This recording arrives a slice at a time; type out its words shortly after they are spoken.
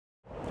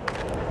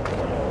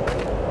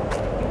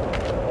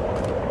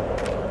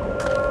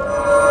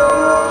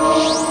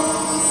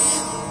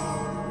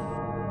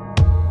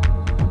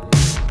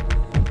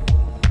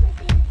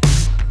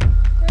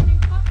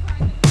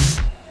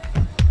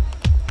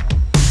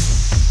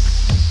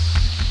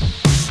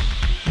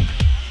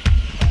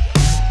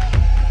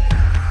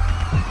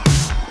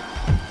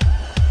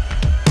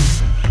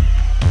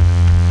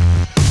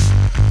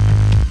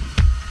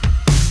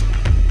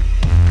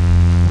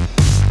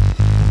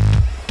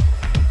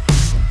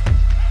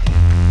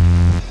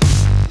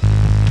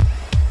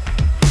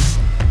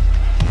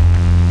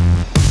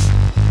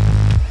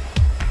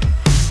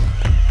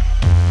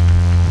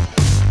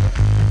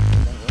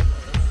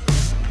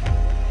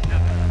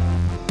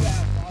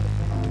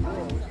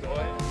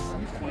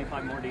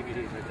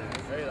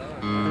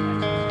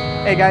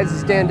Hey guys,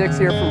 it's Dan Dix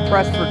here from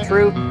Press for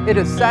Truth. It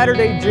is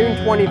Saturday, June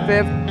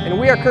 25th, and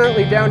we are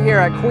currently down here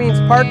at Queen's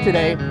Park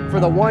today for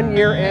the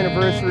 1-year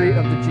anniversary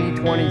of the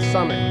G20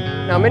 Summit.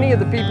 Now, many of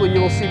the people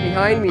you will see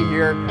behind me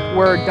here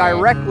were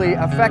directly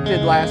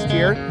affected last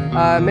year.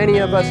 Many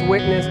of us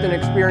witnessed and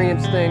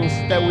experienced things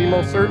that we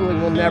most certainly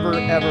will never,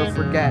 ever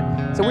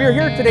forget. So we are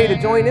here today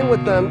to join in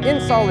with them in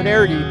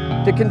solidarity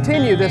to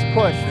continue this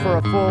push for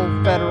a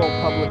full federal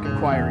public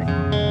inquiry.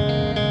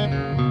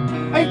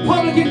 A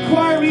public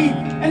inquiry,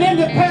 an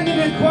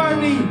independent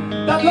inquiry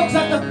that looks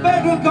at the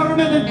federal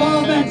government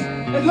involvement.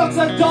 It looks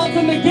at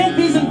Dalton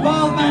McGuinty's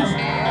involvement.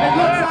 It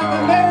looks at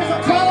the mayors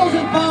of Toronto's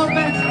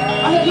involvement.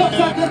 And it looks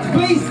at the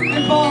police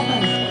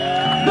involvement.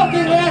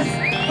 Nothing less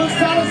will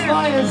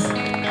satisfy us.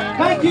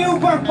 Thank you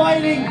for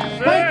fighting.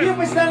 Thank you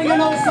for standing on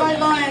those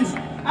sidelines.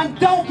 And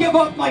don't give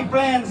up, my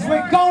friends.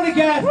 We're going to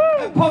get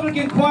a public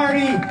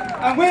inquiry,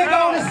 and we're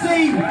going to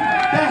see the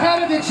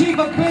head of the chief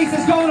of police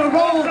is going to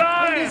roll in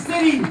this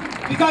city,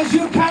 because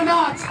you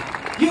cannot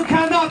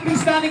be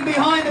standing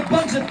behind a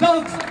bunch of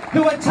thugs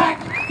who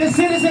attack the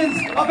citizens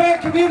of our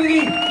community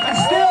and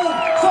still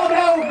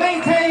somehow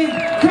maintain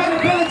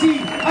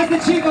credibility as the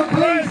chief of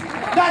police.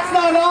 That's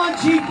not on,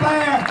 Chief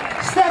Blair.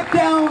 Step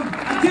down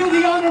and do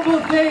the honourable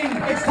thing.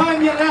 It's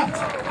time you left.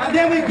 And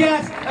then we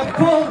get a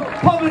full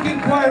public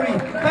inquiry.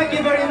 Thank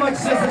you very much,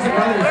 sisters and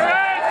brothers.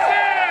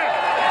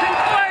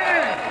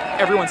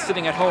 Everyone's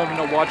sitting at home,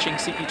 watching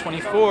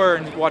CP24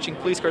 and watching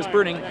police cars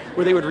burning,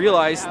 where they would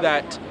realize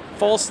that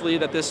falsely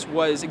that this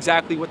was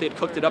exactly what they had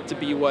cooked it up to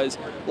be, was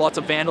lots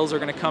of vandals are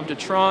going to come to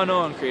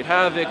Toronto and create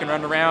havoc and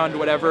run around,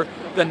 whatever.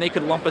 Then they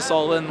could lump us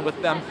all in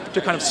with them to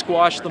kind of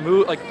squash the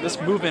this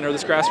movement, or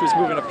this grassroots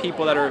movement of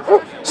people that are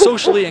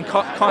socially and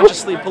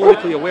consciously,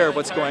 politically aware of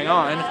what's going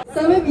on.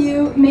 Some of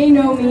you may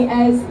know me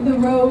as the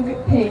Rogue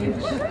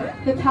Page.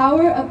 The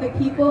power of the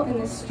people in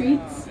the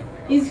streets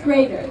is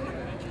greater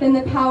than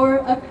the power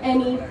of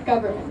any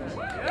government.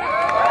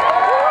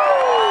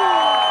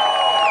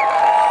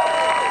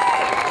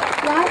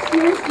 Last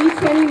year's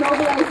G20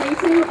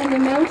 mobilization and the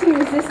mounting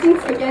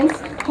resistance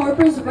against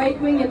Harper's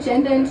right-wing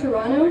agenda in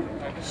Toronto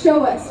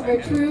show us where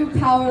true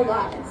power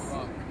lies,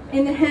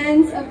 in the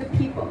hands of the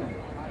people,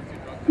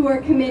 who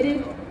are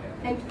committed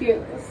and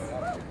fearless.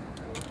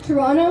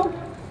 Toronto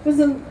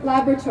was a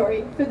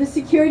laboratory for the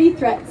security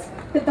threats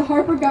that the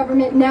Harper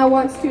government now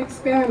wants to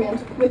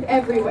experiment with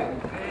everywhere.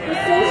 The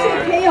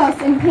social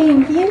chaos and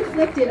pain he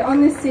inflicted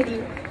on this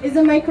city is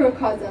a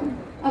microcosm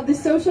of the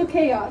social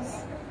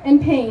chaos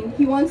and pain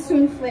he wants to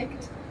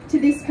inflict to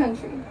this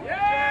country.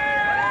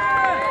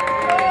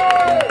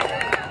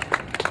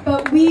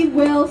 But we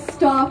will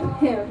stop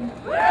him.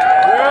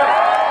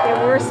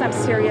 There were some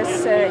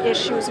serious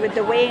issues with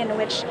the way in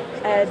which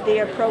they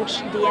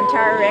approached the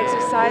entire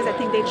exercise. I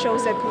think they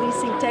chose a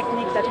policing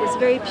technique that was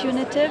very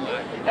punitive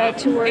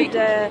toward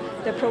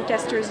the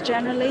protesters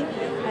generally,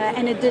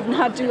 and it did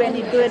not do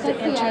any good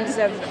in terms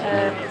of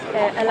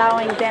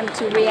allowing them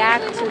to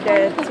react to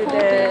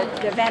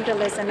the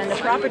vandalism and the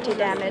property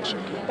damage.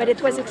 But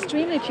it was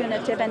extremely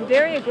punitive and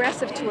very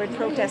aggressive toward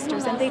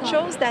protesters, and they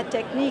chose that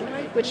technique,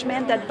 which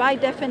meant that by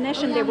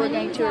definition they were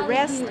going to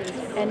arrest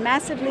and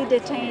massively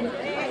detain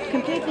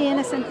completely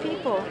innocent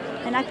people.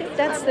 And I think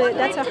that's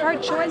a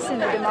hard choice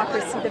in a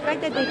democracy. The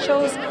fact that they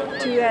chose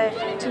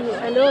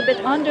to a little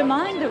bit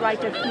undermine the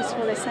right of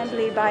peaceful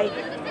assembly by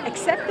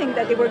accepting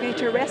that they were going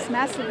to arrest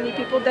massively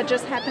people that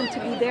just happened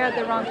to be there at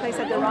the wrong place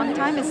at the wrong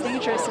time is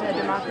dangerous in a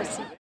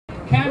democracy.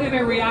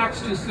 Canada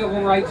reacts to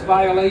civil rights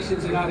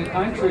violations in other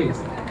countries.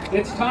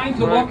 It's time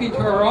to look into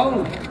our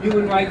own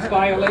human rights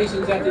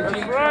violations at the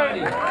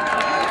G20.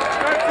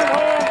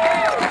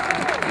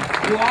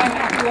 Do I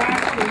have to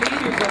ask the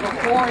leaders of a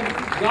foreign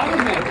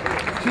government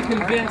to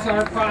convince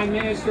our Prime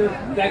Minister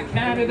that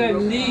Canada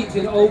needs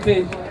an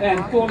open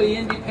and fully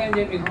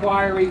independent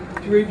inquiry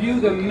to review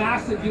the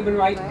massive human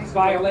rights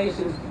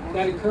violations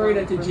that occurred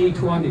at the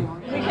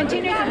G20? We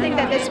continue to think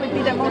that this would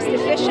be the most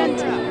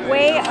efficient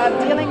way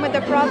of dealing with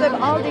the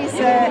problem. All these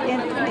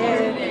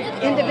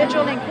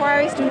individual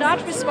inquiries do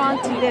not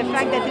respond to the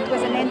fact that it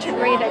was an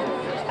integrated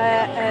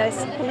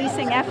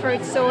policing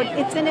effort, so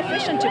it's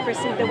inefficient to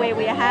proceed the way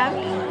we have.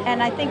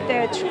 And I think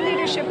the true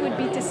leadership would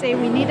be to say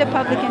we need a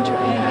public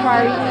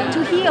inquiry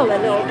to heal a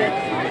little bit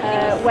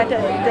what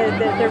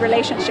the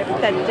relationship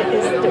that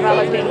is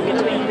developing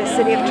between the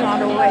City of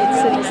Toronto,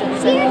 its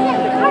citizens,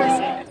 and the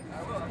police.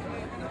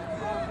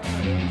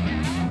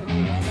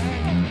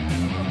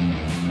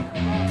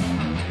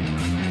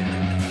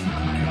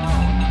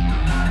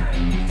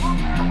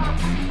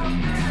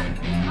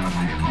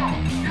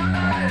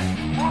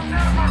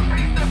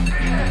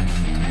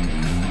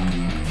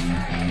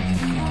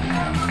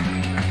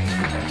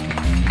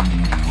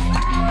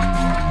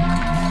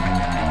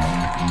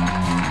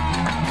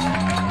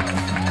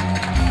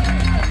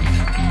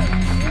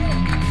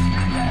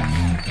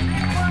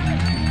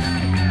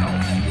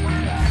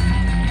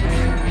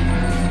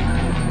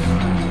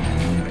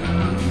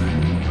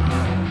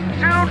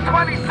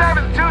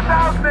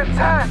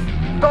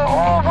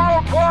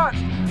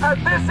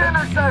 this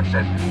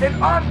intersection, an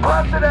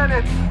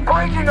unprecedented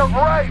breaking of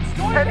rights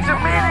and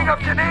demeaning of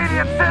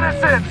Canadian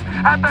citizens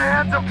at the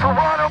hands of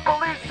Toronto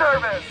Police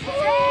Service.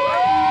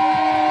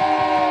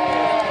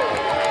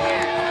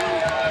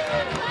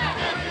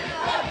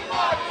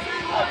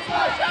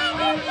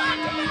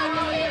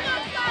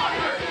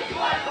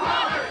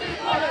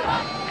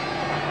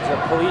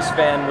 A police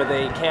van with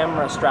a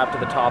camera strapped to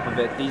the top of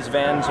it. These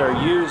vans are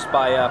used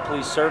by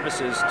police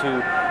services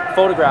to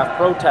photograph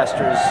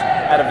protesters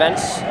at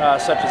events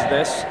such as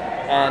this,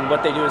 and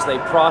what they do is they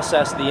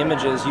process the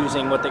images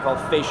using what they call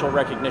facial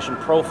recognition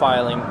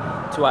profiling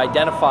to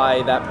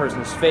identify that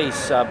person's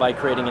face by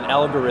creating an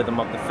algorithm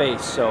of the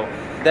face. So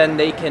then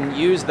they can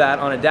use that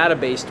on a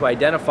database to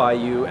identify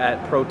you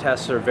at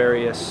protests or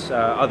various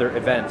other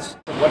events.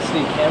 What's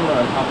the camera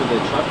on top of the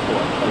truck for?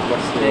 Like,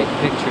 what's the... Take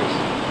pictures.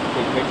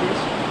 Take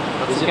pictures?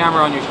 What's the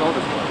camera on your shoulder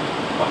for?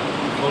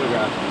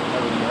 Photograph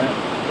everything around.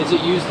 Is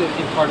it used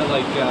in part of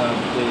like the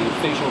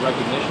facial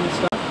recognition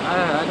stuff? I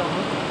don't know.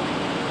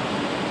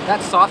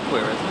 That's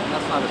software, isn't it?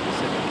 That's not a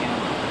specific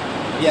camera.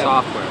 That's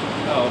software.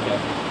 Oh, okay.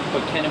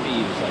 But can it be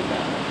used like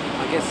that?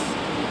 I guess,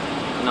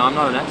 no, I'm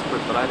not an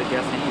expert, but I'd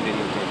guess any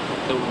videotape.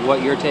 So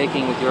what you're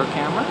taking with your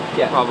camera,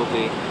 you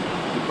probably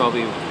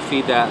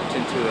feed that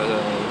into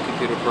a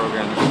computer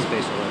program that does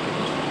facial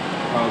recognition.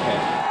 Oh, okay.